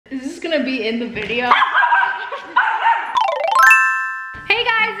gonna be in the video. Hey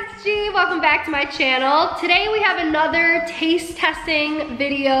guys, it's G. Welcome back to my channel. Today we have another taste testing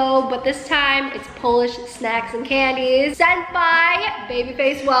video, but this time it's Polish snacks and candies sent by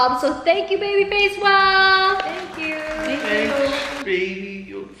BabyFaceWealth. So thank you, BabyFaceWealth. Thank you. Thanks, baby.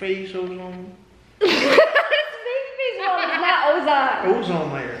 Your face ozone. BabyFaceWealth, it's not ozone.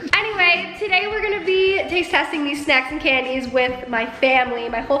 Ozone layer. Anyway, today we're gonna be taste testing these snacks and candies with my family.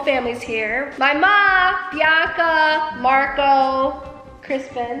 My whole family's here. My mom, Bianca, Marco,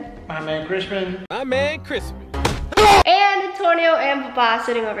 Crispin. My man Crispin. My man Crispin. And Antonio and Papa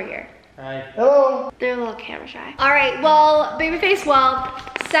sitting over here. Hi. Hello. They're a little camera shy. All right, well,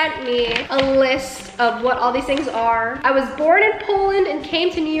 BabyFaceWealth sent me a list of what all these things are. I was born in Poland and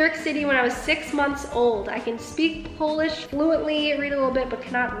came to New York City when I was 6 months old. I can speak Polish fluently, read a little bit, but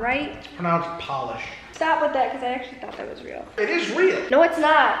cannot write. It's pronounced polish. Stop with that, because I actually thought that was real. It is real. No, it's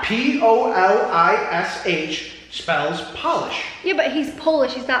not. Polish spells polish. Yeah, but he's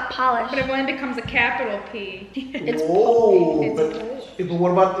Polish, he's not Polish. But when it becomes a capital P. It's Whoa, Polish. but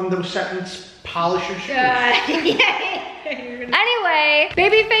what about in the sentence polish your shoes? Anyway,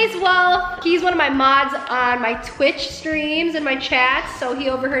 BabyFaceWealth, he's one of my mods on my Twitch streams and my chats, so he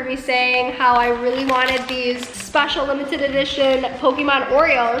overheard me saying how I really wanted these special limited edition Pokemon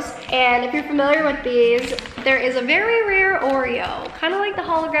Oreos. And if you're familiar with these, there is a very rare Oreo, kind of like the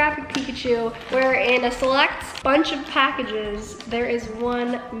holographic Pikachu, where in a select bunch of packages, there is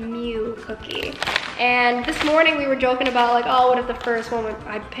one Mew cookie. And this morning we were joking about like, oh, what if the first one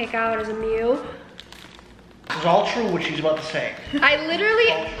I'd pick out is a Mew? It's all true what she's about to say. I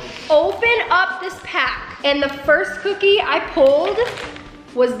literally opened up this pack and the first cookie I pulled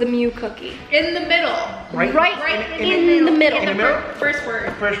was the Mew cookie. In the middle. Right in the middle. In the middle? First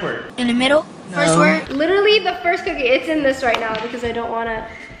word. First word. In the middle? No. First word? Literally the first cookie. It's in this right now because I don't want to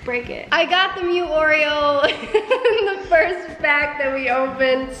break it. I got the Mew Oreo in the first pack that we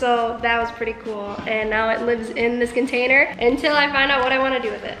opened, so that was pretty cool. And now it lives in this container until I find out what I want to do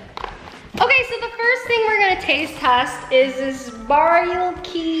with it. Okay, so the first thing we're gonna taste test is this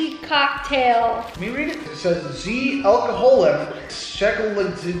Barilki cocktail. Let me read it. It says Z alcoholem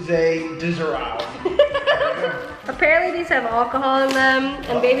Shekeladzidze. Apparently these have alcohol in them,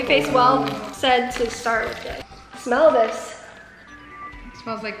 and BabyFaceWealth said to start with it. Smell this. It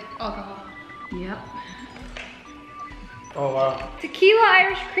smells like alcohol. Yep. Oh wow. Tequila,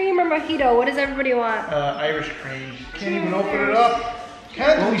 Irish cream, or mojito? What does everybody want? Irish cream. Can't even open it up.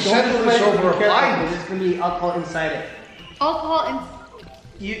 Can't we send this over a blind? There's gonna be alcohol inside it. Alcohol and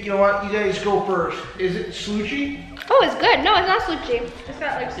You know what? You guys go first. Is it sluichy? Oh, it's good. No, it's not sluichy. it's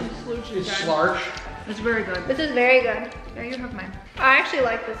got like some sluice It's inside. slarch. It's very good. This is very good. Yeah, you have mine. I actually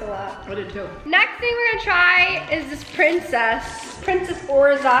like this a lot. I did too. Next thing we're gonna try is this Princess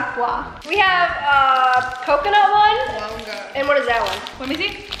Orzakwa. We have coconut one, and what is that one? Let me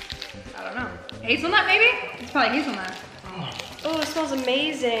see. I don't know. Hazelnut maybe? It's probably hazelnut. Oh, it smells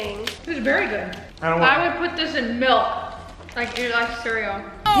amazing. It's very good. I don't want. I would put this in milk. Like cereal.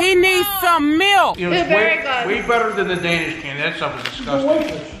 He needs some milk. You know, It's very good. way better than the Danish candy. That stuff is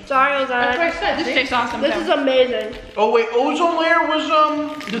disgusting. Sorry, That's what I Ozan. said. This tastes awesome. This too. is amazing. Oh wait, ozone layer was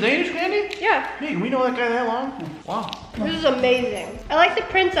the Danish candy? Yeah, Man, we know that guy that long? Wow. this is amazing. I like the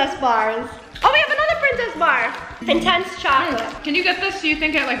princess bars. Oh, we have another princess bar. Intense chocolate. Can you get this? Do you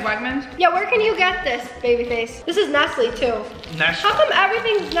think at like Wegmans? Yeah, where can you get this, Babyface? This is Nestle too. Nestle. How come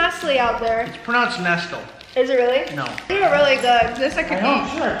everything's Nestle out there? It's pronounced Nestle. Is it really? No. These are really good. This I could I know, eat.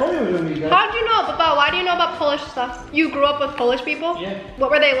 sure, I told you it was gonna be good. How'd you know, Papa? Why do you know about Polish stuff? You grew up with Polish people? Yeah. What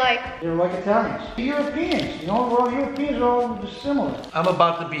were they like? They're like Italians. The Europeans, you know, we're all Europeans are all just similar. I'm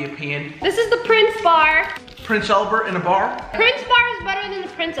about to be a peon. This is the Prince bar. Prince Albert in a bar? Prince bar is better than the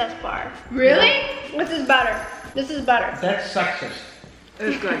Princess bar. Really? This is better. This is better. That's sexist.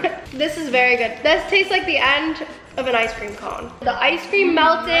 It's good. This is very good. This tastes like the end of an ice cream cone. The ice cream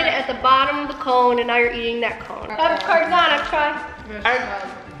melted at the bottom of the cone, and now you're eating that cone. Have Cardana, try.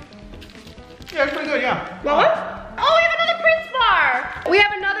 Yeah, it's pretty good, yeah. Want one? Oh, we have another Prince bar. We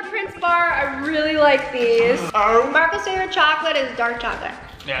have another Prince bar. I really like these. Marco's favorite chocolate is dark chocolate.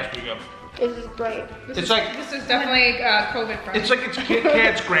 Yeah, it's pretty good. This is great. It's like This is definitely COVID friendly. it's Kit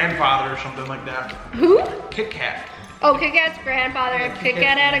Kat's grandfather or something like that. Who? Kit Kat. Oh, Kit Kat's grandfather. If Kit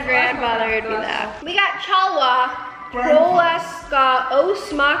Kat had a grandfather, it'd be that. We got Chalwa, Królewska,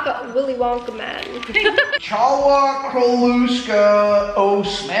 Osmaka, Willy Wonka man. Chalwa Kroluska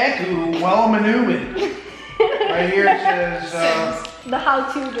Osmaku Welmanuman. Right here it says The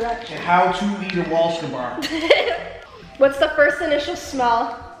how-to direction. how to eat a Walska bar. What's the first initial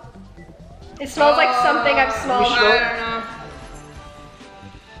smell? It smells like something I've smelled. I don't know.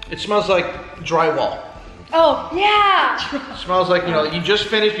 It smells like drywall. Oh, yeah. It smells like, you know, you just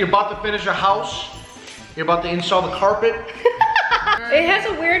finished, you're about to finish a house. You're about to install the carpet. It has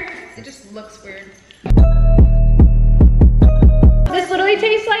a weird, It just looks weird. this literally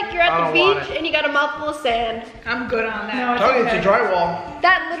tastes like you're I at the don't want beach it. and you got a mouthful of sand. I'm good on that. No, I'm telling you, it's a drywall.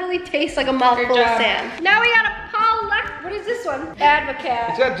 That literally tastes like a mouthful Good of job. sand. Now we got a what is this one?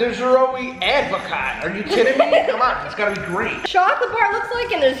 Advocat. It's got Dizeroe Advocat. Are you kidding me? Come on, it's gotta be great. Chocolate bar looks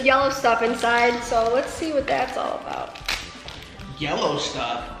like, and there's yellow stuff inside, so let's see what that's all about. Yellow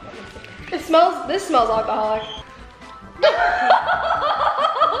stuff. This smells alcoholic.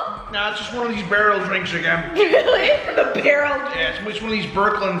 Nah, it's just one of these barrel drinks again. Really? The barrel. Yeah, it's one of these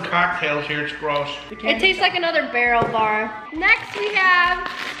Birkeland cocktails here. It's gross. It tastes like another barrel bar. Next we have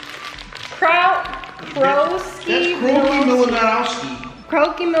That's Kroki Milanowski.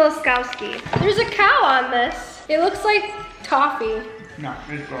 Kroki Milanowski. There's a cow on this. It looks like toffee. No,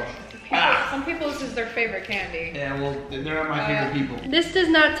 it's gross. Some people, this is their favorite candy. Yeah, well, they're not my favorite people. This does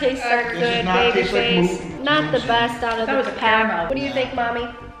not taste that This good, does not taste like Babyface. Not the moose. best out of That was the a pack. caramel. What do you think, Mommy?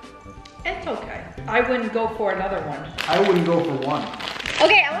 It's okay. I wouldn't go for another one. I wouldn't go for one.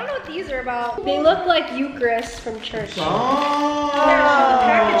 Okay, I don't know what these are about. They look like Eucharist from church. Oh.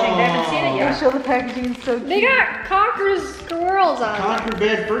 Packaging, I haven't seen it yet. Show the packaging so cute. They got Conquer's squirrels on them. Conquer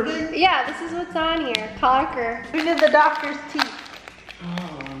bad birthday? Yeah, this is what's on here. Conquer. We did the doctor's teeth.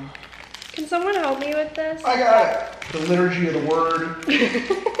 Can someone help me with this? I got it. The liturgy of the word.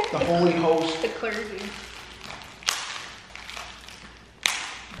 The holy host. The clergy.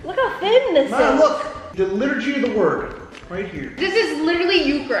 Look how thin this Man, is. look. The liturgy of the word. Right here. This is literally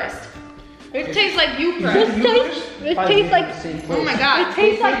Eucharist. It tastes like Eucharist. This tastes, it tastes like, Oh my god. it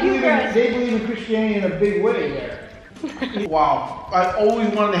tastes like They believe in- Eucharist. They believe in Christianity in a big way there. Wow. I always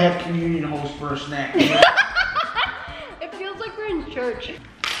wanted to have communion host for a snack. It feels like we're in church.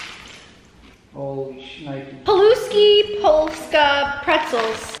 Holy shnikes. Paluski Polska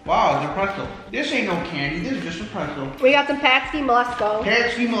pretzels. Wow, they're pretzel. This ain't no candy. This is just a pretzel. We got some Patsy Molesko.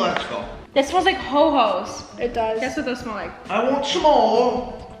 Patsy Molesko. This smells like ho-hos. It does. That's what those smell like. I want some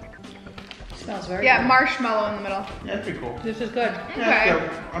more. Smells very Yeah, good. marshmallow in the middle. That's pretty cool. This is good. Okay.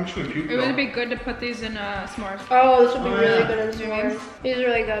 I'm just gonna puke. It would be good to put these in s'mores. Oh, this would be Oh, really yeah. good in s'mores. These are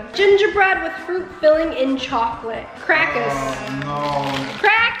really good. Gingerbread with fruit filling in chocolate. Crackers. Oh no.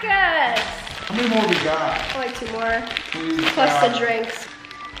 Crackers! How many more we got? I like 2 more. Please, Plus God. the drinks.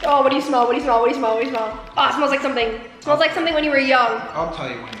 Oh, what do you smell? What do you smell? What do you smell? What do you smell? Oh, it smells like something. It smells like something when you were young. I'll tell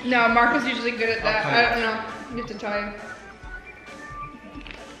you when. No, Mark is usually good at that. Okay. I don't know. You have to tell you.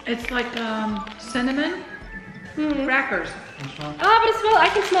 It's like cinnamon crackers. Oh, but it smells, I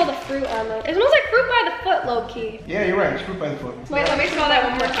can smell the fruit on it. It smells like fruit by the foot, low key. Yeah, you're right. It's fruit by the foot. Wait, let me smell that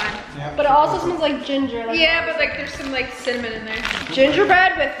one more time. Yeah. But it also smells like ginger. Like Yeah, but like there's some like cinnamon in there.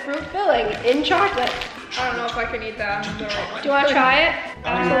 gingerbread with fruit filling in chocolate. I don't know if I can eat that. I'm sorry. Do you want to try it?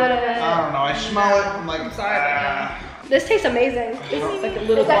 I Just a little bit. don't know. I smell it. I'm like, I'm sorry, but This tastes amazing. It's like a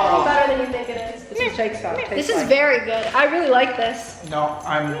little It's actually ball. better than you think it is. This is shake stuff. This is very good. I really like this. no,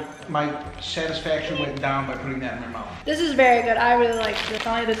 my satisfaction went down by putting that in my mouth. This is very good. I really like this.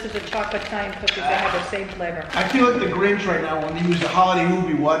 Finally, this is a chocolate time cookies. They have the same flavor. I feel like the Grinch right now when he was the holiday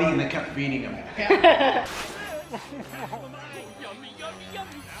movie Woody and they kept feeding him.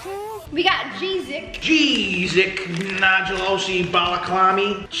 We got Jeezik. Jeezik, Nagelosi,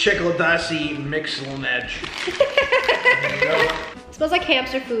 Balaklami, Chicladasi, Mixelnedge. It smells like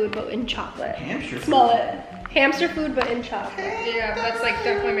hamster food, but in chocolate. Hamster food? Smell it. Hamster food, but in chocolate. Yeah, but that's like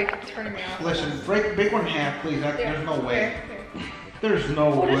definitely turning me off. Listen, break one in half, please. There's no way. Okay. There's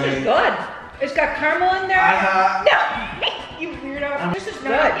no Oh, way. this is good. It's got caramel in there. No! You weirdo. This is No,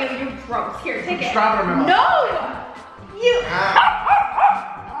 good. you gross. Here, take it. Drop it in my mouth. No! You. Ah.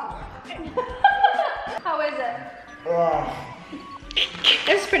 How is it? Oh.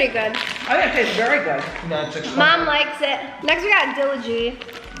 It's pretty good. I think it tastes very good. No, it's like Mom likes it. Next we got Diligee.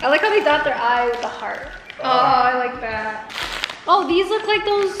 I like how they dot their eye with a heart. Oh, I like that. Oh, these look like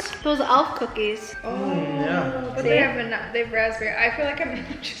those elf cookies. yeah. But they have raspberry. I feel like I'm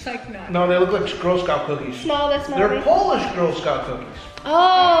just like not. No, they look like Girl Scout cookies. Smell this, They're Mommy. Polish Girl Scout cookies.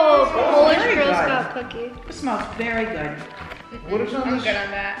 Oh, Polish very Girl good. Scout cookie. It smells very good. What is on I'm this? good on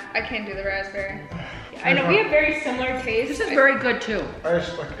that. I can't do the raspberry. I know we have very similar tastes. This is very good too. I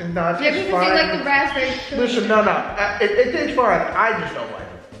just like, no, it's Yeah, just because you fine. like the raspberry. Listen, no. It tastes fine. I just don't like it.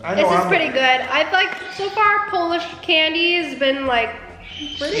 I know This is I'm pretty like- good. I feel like so far Polish candy has been like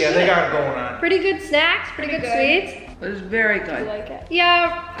pretty Yeah, good. they got it going on. Pretty good snacks, pretty good Pretty good. sweets. It was very You good. like it?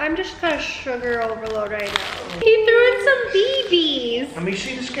 Yeah, I'm just kind of sugar overload right now. He threw in some BBs. Let me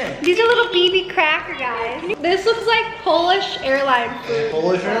see the skin. These are little BB cracker guys. This looks like Polish airline food.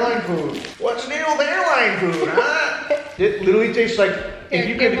 Polish airline food. What's the deal with airline food, huh? It literally tastes like if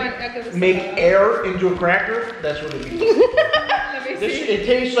you could make air into a cracker, that's what it means. Let me see. It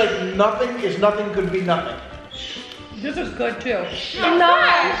tastes like nothing is nothing could be nothing. This is good too. It's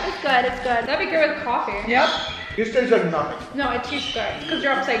good, it's good. That'd be good with coffee. Yep. This tastes like nothing. No, it tastes good because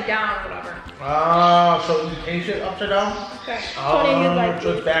you're upside down or whatever. Ah, so you taste it upside down? Okay. Tony, you'd like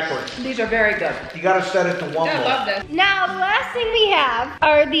so it's backwards. These are very good. You gotta set it to one I more. love this. Now, the last thing we have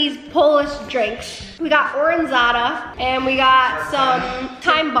are these Polish drinks. We got oranzata and we got some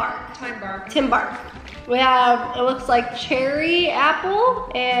time bark. Time bar. Tim bark. We have, it looks like cherry apple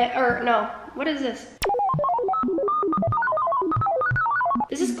and, or no, what is this?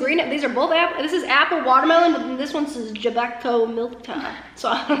 This is green, these are both apple, this is apple watermelon, but this one says Jabecto Milta. So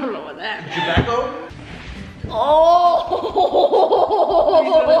I don't know what that is. Tobacco? Oh!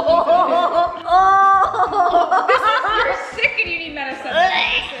 You're sick and you need medicine. Is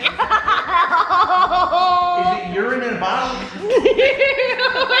it urine in a bottle?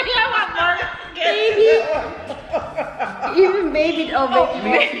 Even baby, oh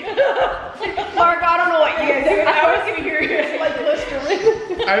baby. Mark, I don't know what you did. I was gonna hear you. Like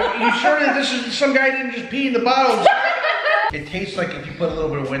Listerine. Are you sure that this is some guy didn't just pee in the bottle? It tastes like if you put a little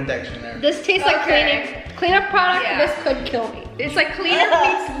bit of Windex in there. This tastes like cleanup product. Yeah. This could kill me. It's like cleaner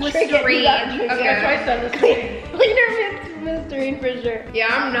meets Listerine. Okay. Cleaner meets Listerine for sure. Yeah,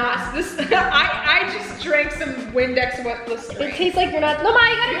 I'm not. This I just drank some Windex with Listerine. It tastes like you're not. No, Ma,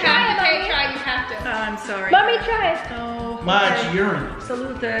 you gotta You try have it, to Mommy. try. You have to. I'm sorry. Mommy, try it. Oh, Ma, it's urine.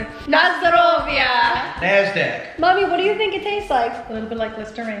 salute. Nazdarovia. NASDAQ. Mommy, what do you think it tastes like? A little bit like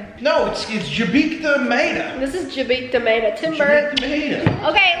Listerine. No, it's Jabikta Maida. This is Jabik tomato. Timber. Jabikta Maida.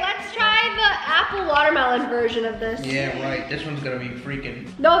 Okay, let's try the apple watermelon version of this. Yeah, right. This one's gonna be freaking.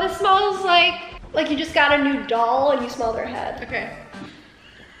 No, this smells like you just got a new doll and you smell their head. Okay.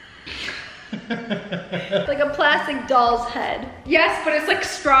 Like a plastic doll's head. Yes, but it's like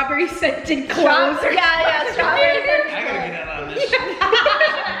strawberry scented clothes. Yeah, strawberry scented. I gotta get out of this.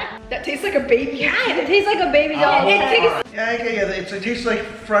 That tastes like a baby. Yeah, it tastes like a baby doll. It tastes. It tastes like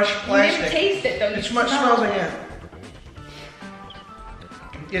fresh You plastic. didn't taste it though. It smells like it.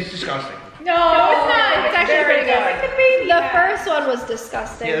 It's disgusting. No, it's not. It's actually very pretty good. It's like a baby. The first one was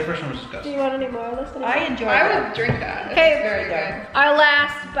disgusting. Yeah, the first one was Do disgusting. you want any more of this? I enjoyed I it. would drink that. It's Okay. very good. Our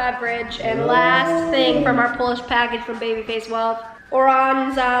last beverage and last thing from our Polish package from BabyFaceWealth,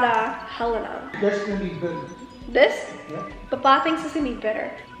 Oranzata Helena. That's gonna be good. This? Yeah. But Bob thinks it's gonna be bitter.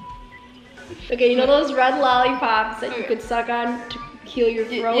 Okay, you know those red lollipops that you could suck on to heal your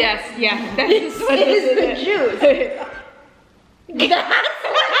throat? Yes, yeah. That is what It this is the juice.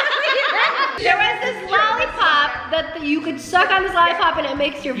 There was this lollipop that you could suck on this lollipop and it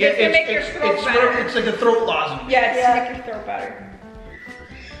makes your Yeah, make your throat better. it's like a throat lozenge. Yes, Yeah. make your throat better.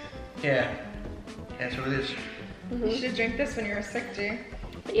 Yeah, that's what it is. You should drink this when you're sick, G.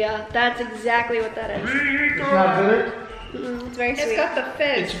 Yeah, that's exactly what that is. It's not bitter. It's very It's sweet. got the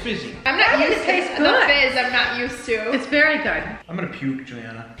fizz. It's fizzy. I'm not used to tastes the good. fizz. I'm not used to. It's very good. I'm gonna puke,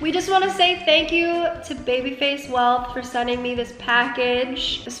 Giuliana. We just want to say thank you to BabyFaceWealth for sending me this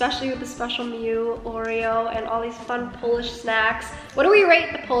package, especially with the special Mew, Oreo, and all these fun Polish snacks. What do we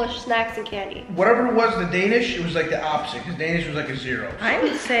rate the Polish snacks and candy? Whatever it was, the Danish, it was like the opposite, because Danish was like a 0. I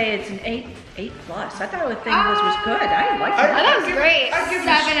would say it's an 8 plus. I thought the thing was good. I liked I it. thought it was great. I'd give it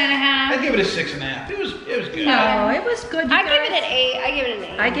 7.5. I'd give it a 6.5. It was good. No, it was good. You I give guys. it an 8. I give it an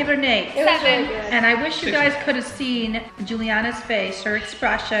 8. I give it an 8. It was really good. And I wish you 6. guys could have seen Giuliana's face, her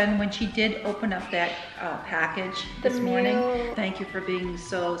expression when she did open up that package this morning. meal. Thank you for being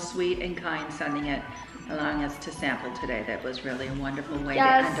so sweet and kind, sending it, allowing us to sample today. That was really a wonderful way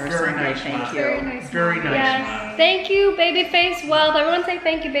Yes. to end our Very Sunday. nice, Thank Mom. you. Very nice. Very nice. Yes. Thank you, BabyFaceWealth. Everyone say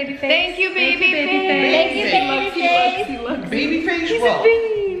thank you, Babyface. Thank you, baby. Thank you, Babyface. BabyFaceWealth.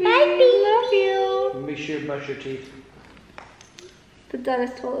 Love you. Make sure you brush your teeth. The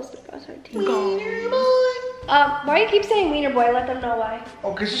dentist told us to brush our teeth. Why do you keep saying Wiener Boy? Let them know why.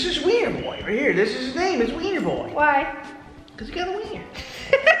 Oh, because this is Wiener Boy right here. This is his name. It's Wiener Boy. Why? Because he got a wiener.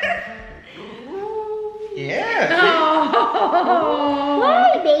 Yeah.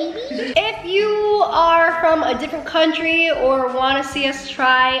 Why, baby? If you are from a different country or want to see us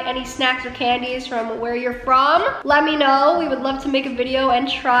try any snacks or candies from where you're from, let me know. We would love to make a video and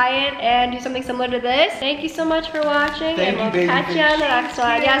try it and do something similar to this. Thank you so much for watching, Thank and you, we'll catch you on the Babyface. next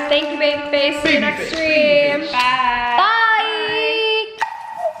one. Yes, thank you, Babyface. See you next Babyface, stream. Babyface. Bye. Bye.